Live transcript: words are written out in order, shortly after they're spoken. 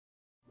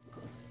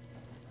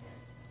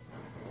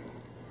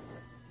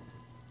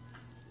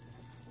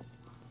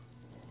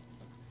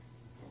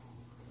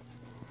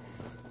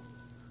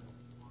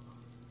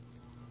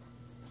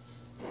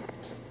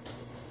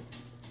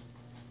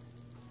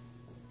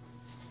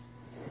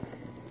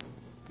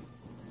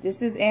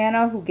This is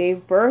Anna who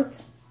gave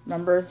birth.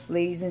 Remember,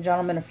 ladies and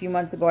gentlemen, a few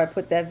months ago I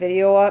put that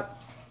video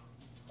up.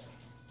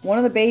 One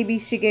of the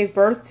babies she gave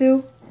birth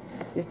to,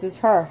 this is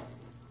her.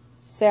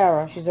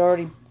 Sarah. She's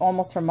already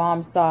almost her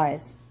mom's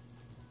size.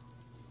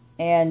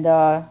 And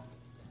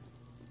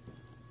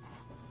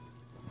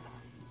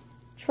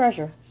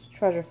treasure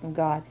from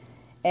God.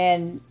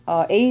 And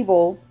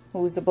Abel,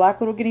 who's the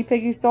black little guinea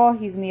pig you saw,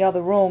 he's in the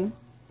other room.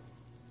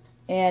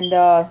 And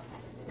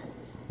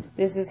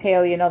this is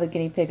Haley, another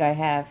guinea pig I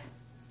have.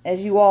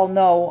 As you all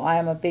know, I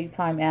am a big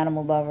time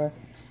animal lover.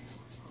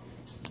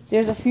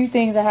 There's a few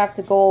things I have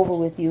to go over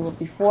with you, but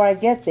before I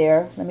get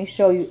there, let me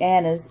show you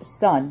Anna's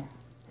son.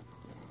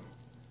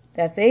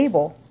 That's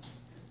Abel.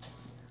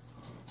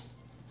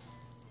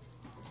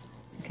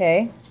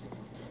 Okay.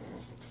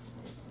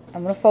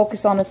 I'm going to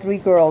focus on the three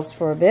girls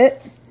for a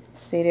bit.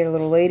 Stay there,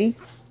 little lady.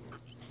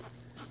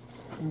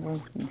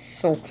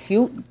 So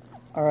cute.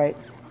 Alright.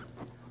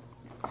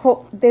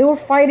 They were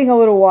fighting a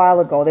little while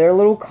ago. They're a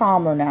little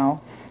calmer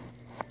now.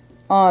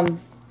 I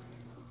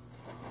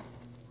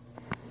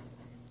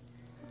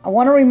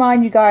want to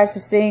remind you guys to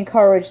stay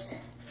encouraged.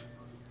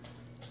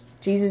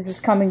 Jesus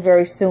is coming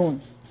very soon.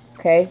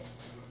 Okay?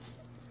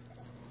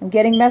 I'm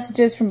getting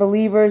messages from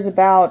believers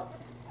about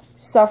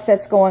stuff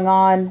that's going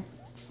on.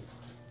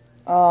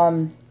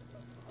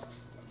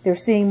 They're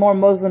seeing more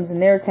Muslims in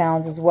their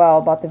towns as well.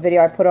 About the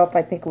video I put up,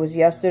 I think it was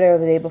yesterday or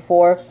the day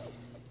before.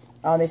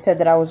 They said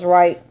that I was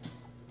right.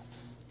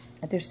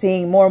 That they're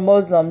seeing more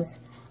Muslims.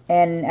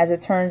 And as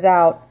it turns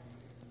out,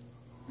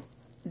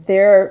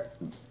 their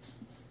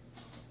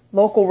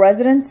local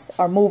residents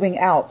are moving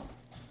out.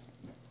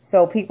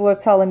 So people are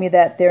telling me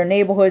that their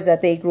neighborhoods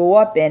that they grew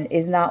up in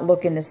is not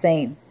looking the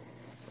same.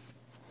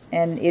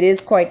 And it is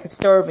quite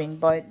disturbing,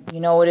 but you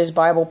know, it is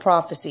Bible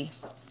prophecy.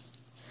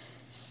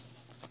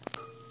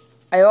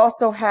 I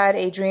also had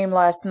a dream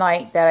last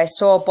night that I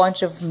saw a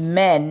bunch of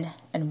men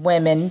and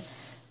women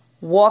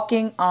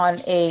walking on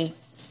a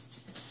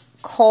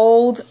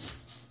cold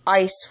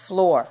ice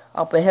floor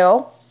up a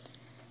hill.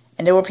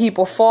 And there were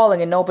people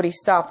falling and nobody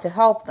stopped to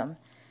help them.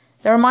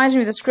 That reminds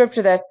me of the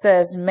scripture that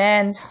says,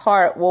 man's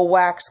heart will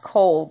wax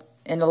cold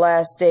in the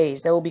last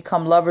days. They will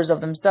become lovers of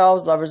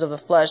themselves, lovers of the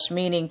flesh,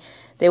 meaning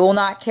they will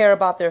not care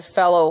about their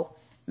fellow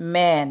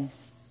man.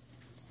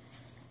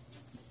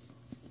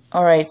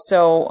 Alright,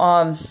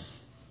 so,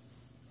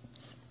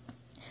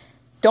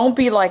 don't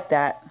be like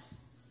that.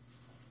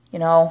 You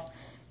know,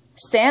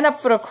 stand up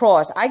for the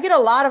cross. I get a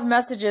lot of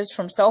messages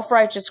from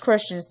self-righteous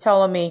Christians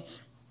telling me,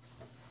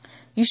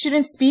 you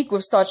shouldn't speak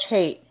with such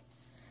hate.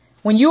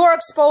 When you are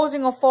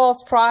exposing a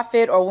false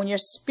prophet or when you're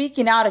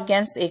speaking out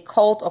against a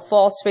cult of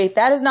false faith,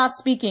 that is not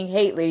speaking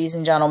hate, ladies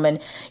and gentlemen.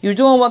 You're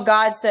doing what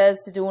God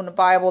says to do in the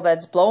Bible.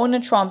 That's blowing the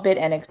trumpet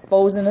and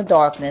exposing the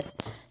darkness,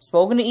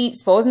 exposing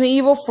the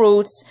evil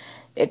fruits,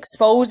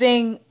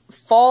 exposing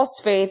false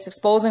faiths,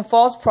 exposing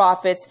false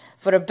prophets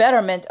for the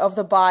betterment of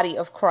the body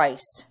of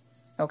Christ.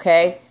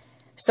 Okay?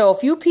 So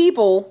if you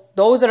people,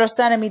 those that are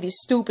sending me these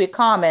stupid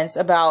comments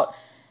about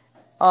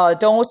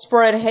don't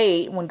spread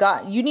hate, when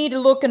God, you need to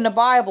look in the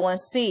Bible and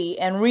see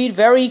and read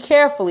very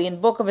carefully in the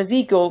book of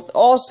Ezekiel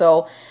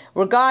also,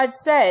 where God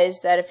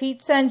says that if he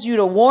sends you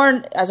to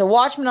warn, as a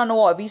watchman on the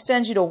wall, if he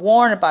sends you to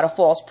warn about a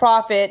false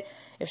prophet,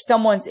 if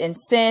someone's in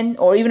sin,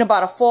 or even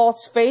about a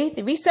false faith,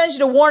 if he sends you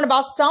to warn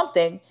about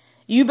something,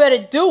 you better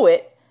do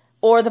it,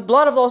 or the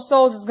blood of those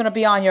souls is going to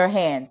be on your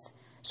hands.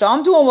 So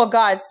I'm doing what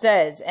God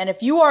says, and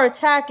if you are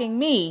attacking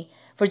me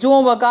for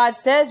doing what God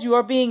says, you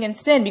are being in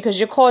sin because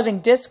you're causing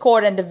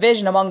discord and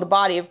division among the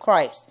body of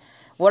Christ.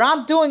 What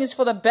I'm doing is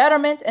for the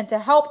betterment and to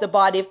help the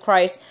body of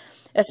Christ,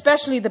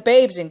 especially the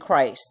babes in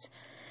Christ.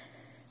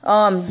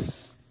 I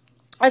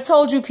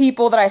told you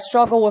people that I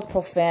struggle with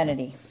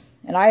profanity.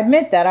 And I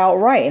admit that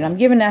outright. And I'm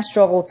giving that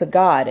struggle to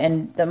God.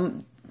 And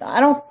I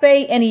don't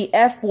say any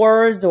F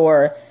words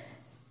or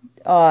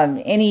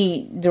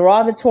any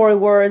derogatory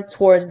words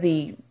towards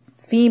the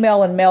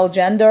female and male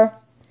gender.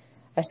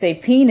 I say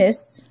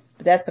penis.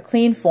 But that's a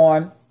clean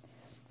form.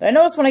 But I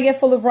notice when I get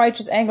full of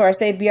righteous anger, I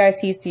say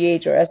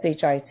B-I-T-C-H or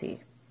S-H-I-T.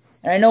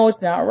 And I know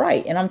it's not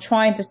right. And I'm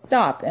trying to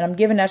stop. And I'm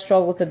giving that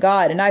struggle to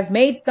God. And I've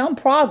made some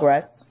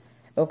progress.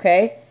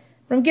 Okay?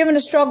 But I'm giving the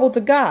struggle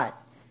to God.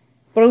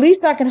 But at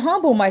least I can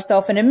humble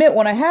myself and admit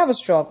when I have a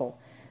struggle.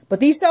 But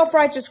these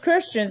self-righteous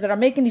Christians that are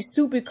making these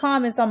stupid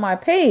comments on my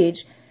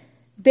page,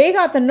 they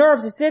got the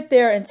nerve to sit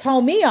there and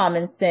tell me I'm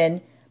in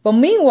sin. But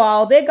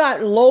meanwhile, they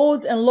got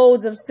loads and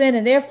loads of sin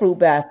in their fruit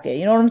basket.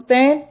 You know what I'm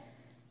saying?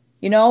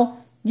 You know,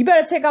 you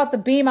better take out the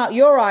beam out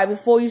your eye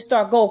before you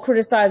start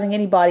criticizing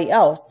anybody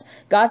else.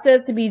 God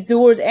says to be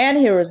doers and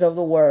hearers of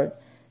the word.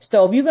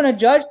 So if you're going to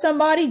judge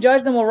somebody,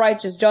 judge them with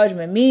righteous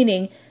judgment,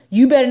 meaning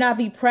you better not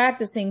be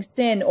practicing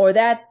sin or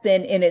that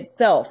sin in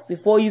itself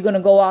before you're going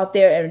to go out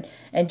there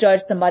and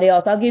judge somebody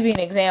else. I'll give you an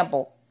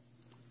example.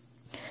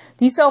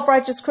 These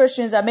self-righteous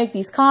Christians that make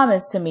these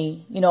comments to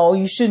me, you know,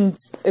 you shouldn't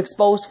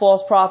expose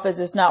false prophets,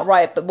 it's not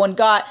right. But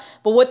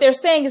what they're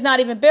saying is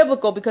not even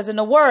biblical, because in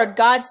the word,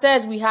 God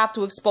says we have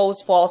to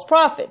expose false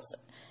prophets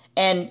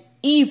and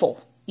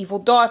evil. evil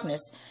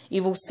darkness,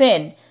 evil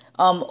sin.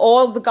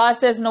 All the God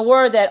says in the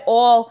word that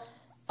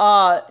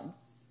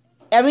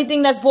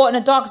everything that's brought in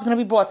the dark is going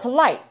to be brought to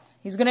light.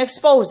 He's going to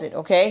expose it,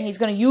 okay? He's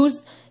going to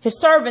use his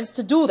servants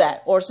to do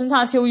that. Or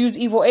sometimes he'll use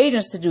evil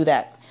agents to do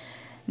that.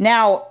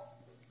 Now,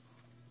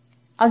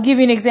 I'll give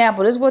you an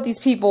example. This is what these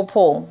people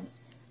pull.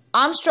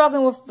 I'm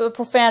struggling with the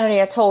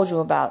profanity I told you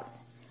about.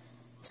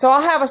 So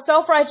I'll have a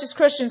self-righteous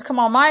Christians come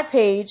on my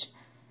page,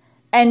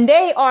 and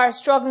they are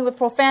struggling with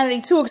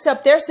profanity too,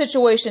 except their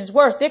situation's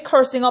worse. They're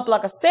cursing up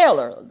like a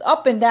sailor,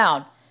 up and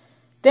down.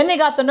 Then they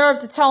got the nerve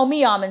to tell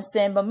me I'm in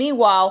sin, but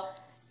meanwhile,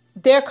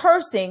 they're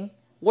cursing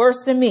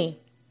worse than me.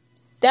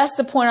 That's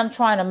the point I'm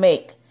trying to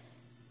make.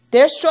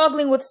 They're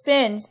struggling with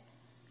sins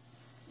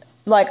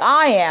like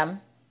I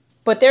am,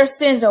 but their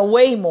sins are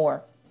way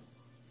more.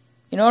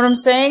 You know what I'm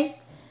saying?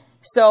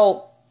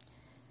 So,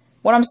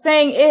 what I'm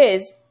saying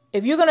is,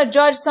 if you're going to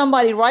judge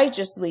somebody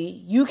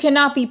righteously, you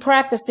cannot be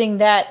practicing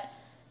that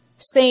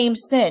same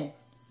sin.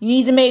 You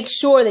need to make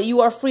sure that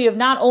you are free of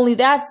not only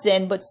that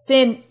sin, but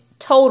sin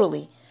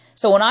totally.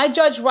 So when I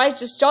judge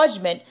righteous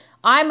judgment,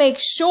 I make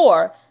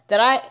sure that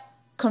I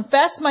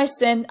confess my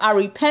sin, I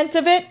repent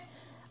of it,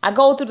 I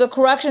go through the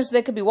corrections so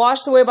they could be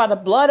washed away by the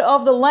blood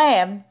of the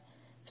Lamb.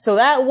 So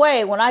that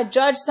way, when I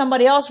judge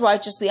somebody else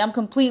righteously, I'm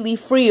completely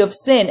free of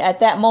sin at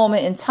that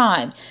moment in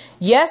time.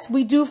 Yes,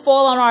 we do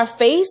fall on our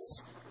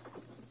face,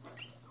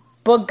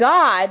 but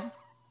God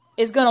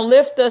is going to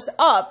lift us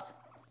up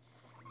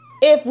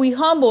if we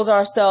humble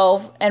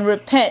ourselves and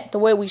repent the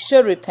way we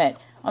should repent.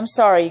 I'm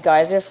sorry, you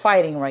guys. They're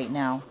fighting right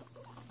now.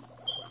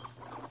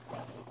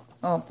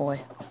 Oh,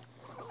 boy.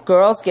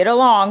 Girls, get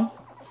along.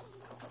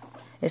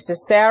 This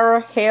is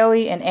Sarah,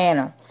 Haley, and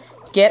Anna.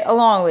 Get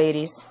along,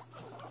 ladies.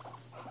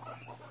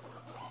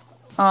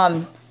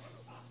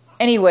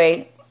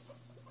 Anyway,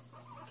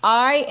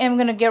 I am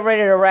going to get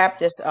ready to wrap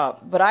this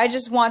up. But I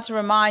just want to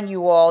remind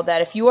you all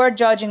that if you are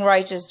judging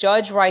righteous,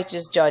 judge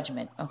righteous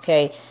judgment.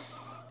 Okay?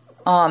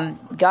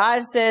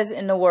 God says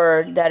in the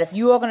word that if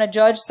you are going to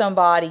judge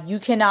somebody, you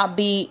cannot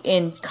be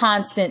in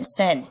constant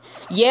sin.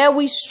 Yeah,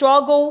 we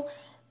struggle.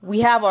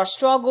 We have our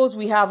struggles.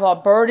 We have our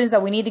burdens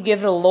that we need to give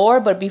to the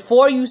Lord. But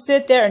before you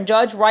sit there and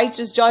judge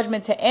righteous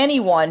judgment to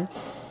anyone,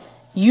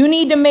 you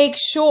need to make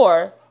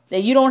sure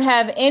that you don't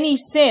have any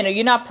sin or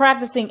you're not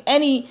practicing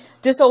any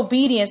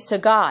disobedience to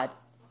God.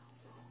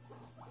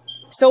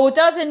 So it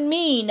doesn't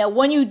mean that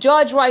when you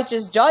judge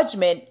righteous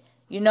judgment,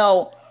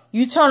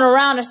 you turn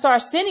around and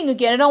start sinning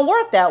again. It don't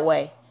work that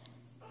way.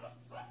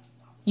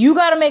 You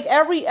got to make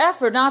every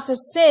effort not to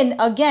sin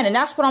again. And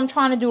that's what I'm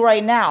trying to do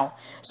right now.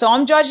 So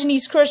I'm judging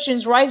these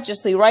Christians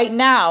righteously right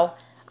now.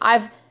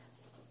 I've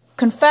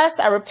confessed,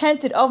 I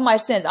repented of my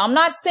sins. I'm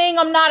not saying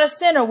I'm not a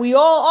sinner. We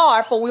all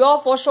are, for we all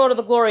fall short of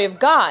the glory of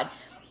God.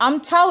 I'm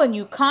telling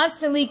you,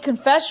 constantly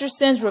confess your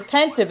sins,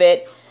 repent of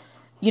it.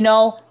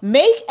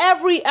 Make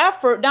every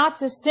effort not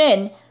to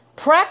sin.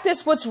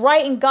 Practice what's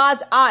right in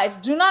God's eyes.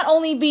 Do not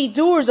only be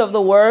doers of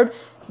the word.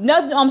 Do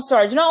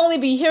not only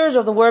be hearers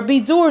of the word, be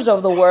doers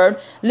of the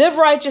word. Live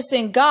righteous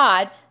in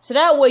God, so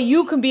that way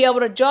you can be able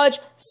to judge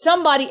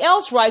somebody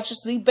else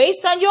righteously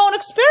based on your own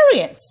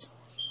experience.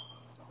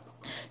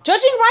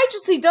 Judging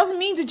righteously doesn't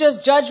mean to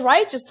just judge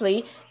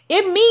righteously.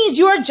 It means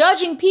you are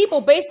judging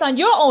people based on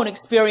your own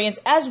experience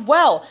as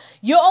well.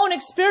 Your own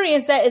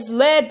experience that is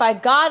led by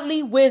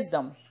godly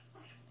wisdom.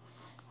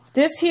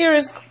 This here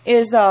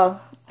is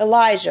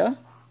Elijah.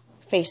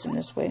 Face him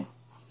this way.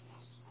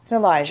 It's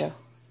Elijah.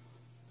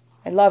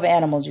 I love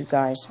animals, you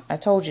guys. I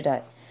told you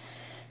that.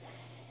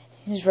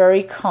 He's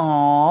very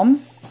calm.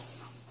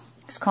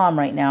 He's calm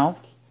right now.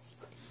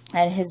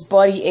 And his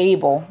buddy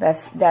Abel,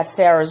 that's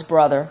Sarah's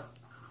brother.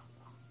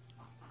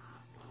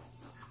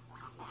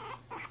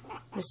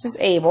 This is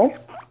Abel.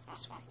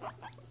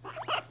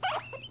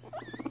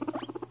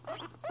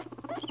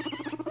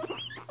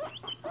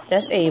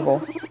 That's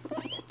Abel.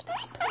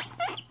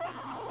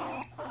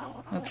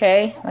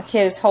 Okay? My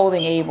kid is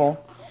holding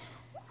Abel.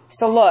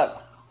 So look,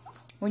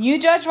 when you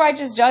judge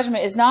righteous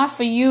judgment, it's not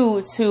for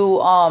you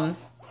to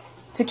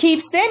keep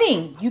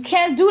sinning. You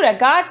can't do that.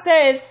 God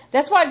says,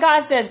 that's why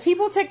God says,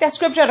 people take that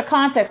scripture out of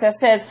context that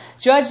says,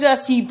 judge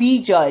lest ye be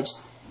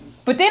judged.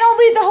 But they don't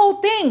read the whole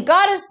thing.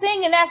 God is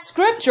saying in that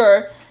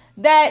scripture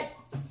that,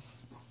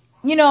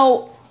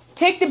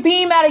 take the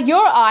beam out of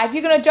your eye if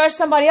you're going to judge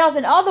somebody else.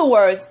 In other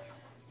words,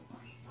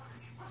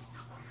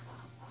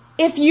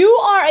 if you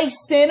are a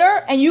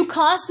sinner and you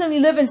constantly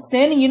live in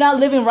sin and you're not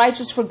living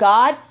righteous for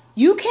God,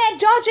 you can't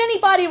judge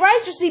anybody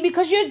righteously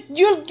because you're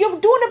doing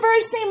the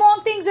very same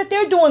wrong things that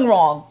they're doing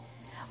wrong.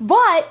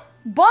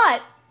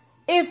 But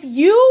if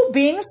you,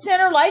 being a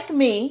sinner like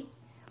me,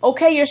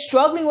 okay, you're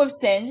struggling with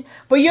sins,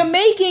 but you're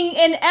making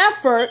an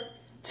effort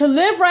to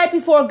live right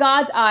before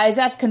God's eyes,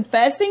 that's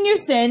confessing your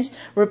sins,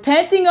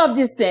 repenting of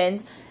your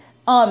sins,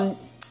 not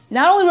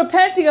only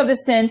repenting of the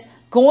sins,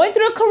 going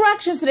through a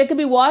correction so they can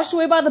be washed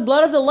away by the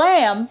blood of the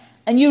Lamb,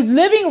 and you're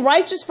living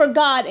righteous for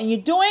God, and you're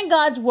doing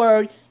God's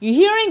word, you're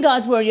hearing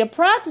God's word, you're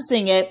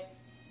practicing it,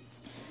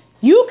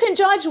 you can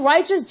judge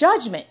righteous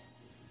judgment.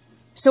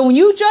 So when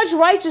you judge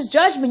righteous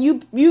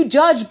judgment, you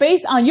judge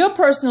based on your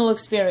personal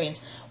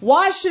experience.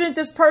 Why shouldn't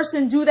this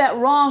person do that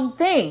wrong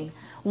thing?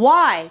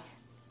 Why?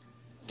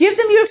 Give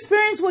them your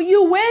experience, what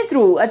you went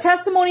through, a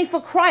testimony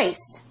for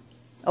Christ.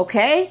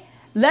 Okay?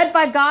 Led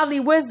by godly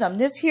wisdom.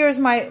 This here is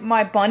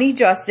my bunny,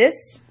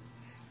 Justice.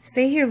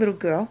 Stay here, little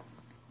girl.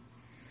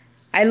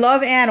 I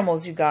love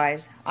animals, you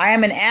guys. I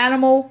am an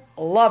animal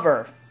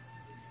lover.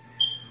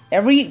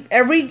 Every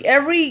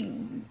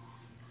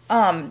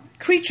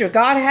creature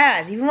God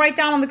has, even right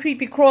down on the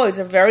creepy crawlies,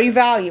 are very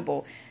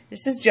valuable.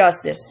 This is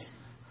Justice.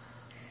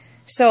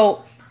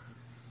 So,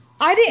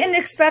 I didn't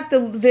expect the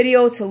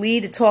video to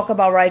lead to talk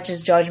about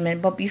righteous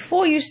judgment, but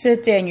before you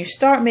sit there and you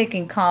start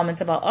making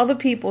comments about other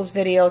people's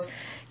videos,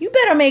 you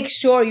better make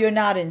sure you're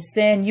not in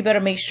sin. You better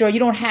make sure you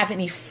don't have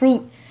any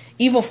fruit,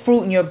 evil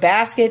fruit in your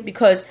basket,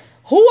 because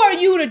who are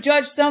you to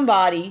judge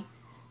somebody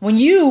when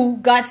you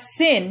got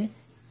sin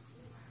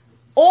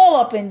all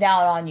up and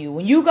down on you?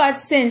 When you got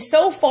sin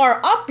so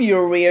far up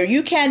your rear,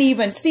 you can't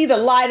even see the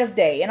light of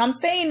day. And I'm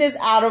saying this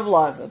out of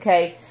love,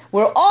 okay?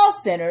 We're all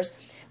sinners.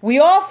 We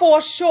all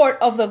fall short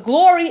of the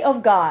glory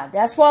of God.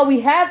 That's why we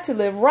have to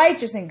live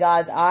righteous in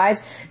God's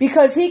eyes,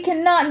 because he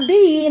cannot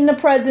be in the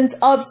presence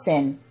of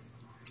sin.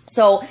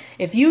 So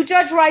if you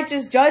judge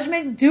righteous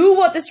judgment, do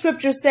what the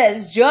scripture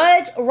says.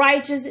 Judge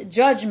righteous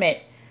judgment,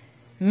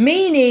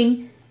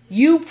 meaning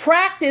you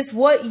practice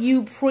what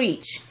you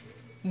preach.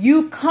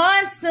 You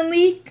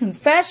constantly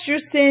confess your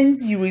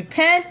sins. You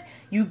repent.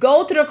 You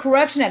go through the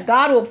correction that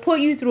God will put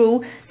you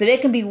through so they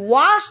can be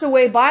washed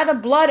away by the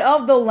blood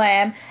of the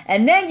Lamb.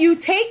 And then you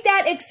take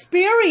that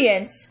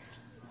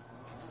experience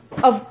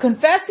of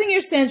confessing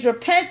your sins,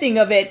 repenting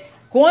of it,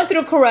 going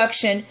through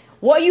correction,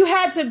 what you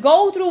had to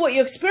go through, what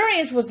your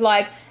experience was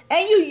like,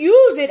 and you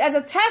use it as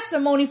a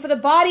testimony for the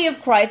body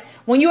of Christ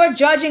when you are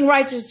judging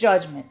righteous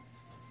judgment.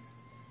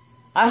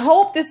 I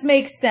hope this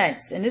makes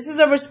sense. And this is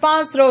a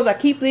response to those that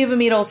keep leaving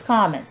me those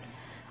comments.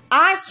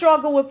 I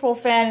struggle with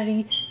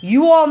profanity.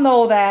 You all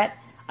know that.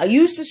 I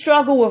used to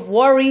struggle with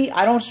worry.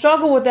 I don't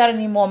struggle with that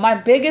anymore. My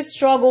biggest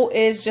struggle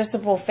is just the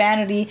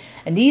profanity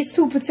and these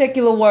two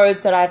particular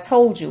words that I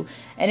told you.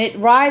 And it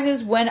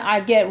rises when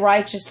I get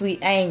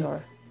righteously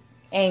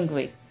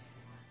angry.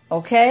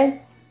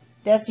 Okay?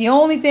 That's the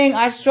only thing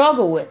I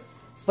struggle with.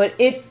 But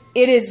it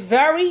is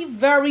very,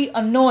 very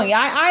annoying.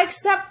 I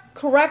accept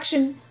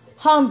correction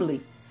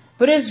humbly.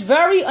 But it's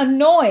very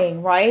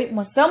annoying, right?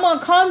 When someone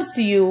comes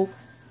to you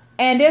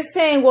and they're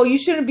saying, well, you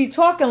shouldn't be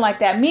talking like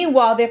that.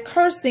 Meanwhile, they're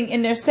cursing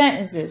in their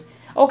sentences.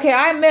 Okay,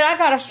 I admit I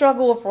got to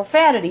struggle with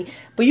profanity.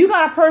 But you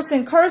got a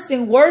person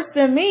cursing worse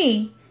than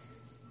me.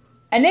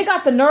 And they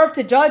got the nerve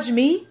to judge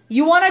me.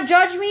 You want to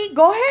judge me?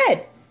 Go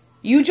ahead.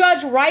 You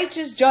judge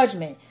righteous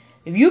judgment.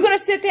 If you're going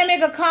to sit there and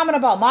make a comment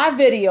about my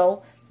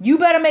video, you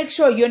better make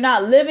sure you're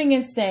not living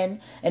in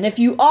sin. And if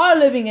you are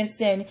living in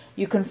sin,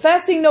 you're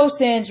confessing those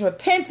sins,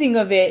 repenting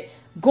of it,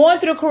 going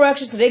through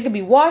correction so they can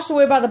be washed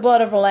away by the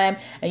blood of the Lamb,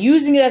 and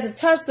using it as a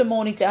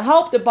testimony to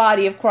help the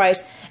body of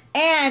Christ.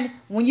 And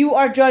when you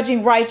are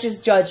judging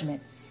righteous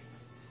judgment.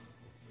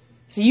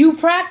 So you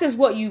practice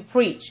what you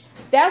preach.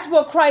 That's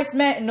what Christ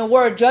meant in the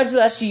word, judge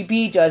lest ye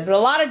be judged. But a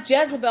lot of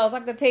Jezebels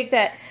like to take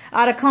that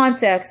out of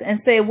context and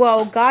say,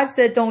 well, God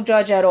said don't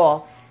judge at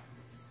all.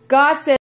 God said